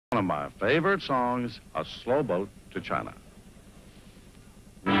of my favorite songs, A Slow Boat to China.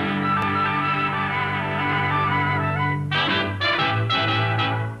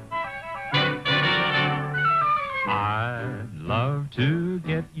 I'd love to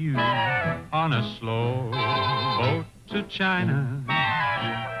get you on a slow boat to China,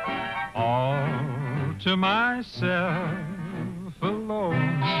 all to myself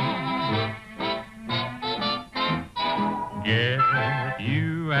alone. Get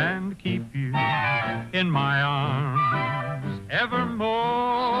you and keep you in my arms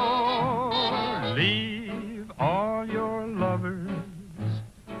evermore. Leave all your lovers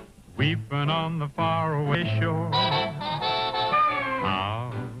weeping on the faraway shore.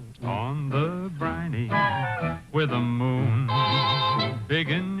 Out on the briny with the moon big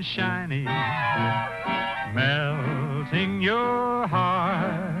and shiny, melting your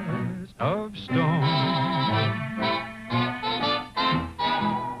heart of stone.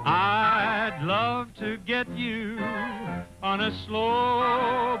 I'd love to get you on a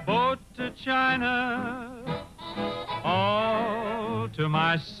slow boat to China, all to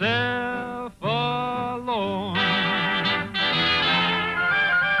myself alone.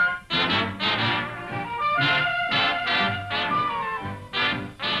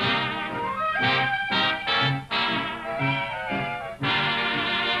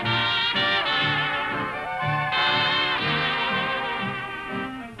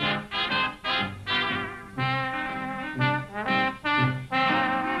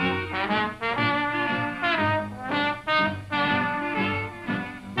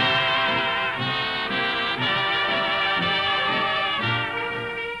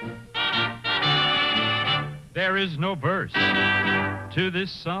 There is no verse to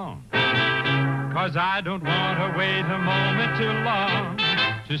this song, 'cause I don't want to wait a moment too long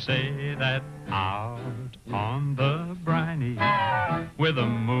to say that out on the briny with the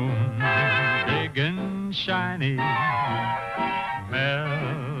moon big and shiny,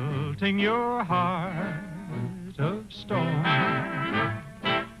 melting your heart of stone.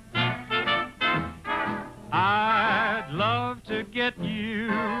 I'd love to get you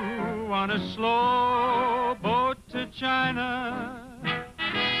on a slow boat to China,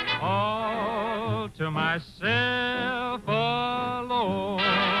 all to myself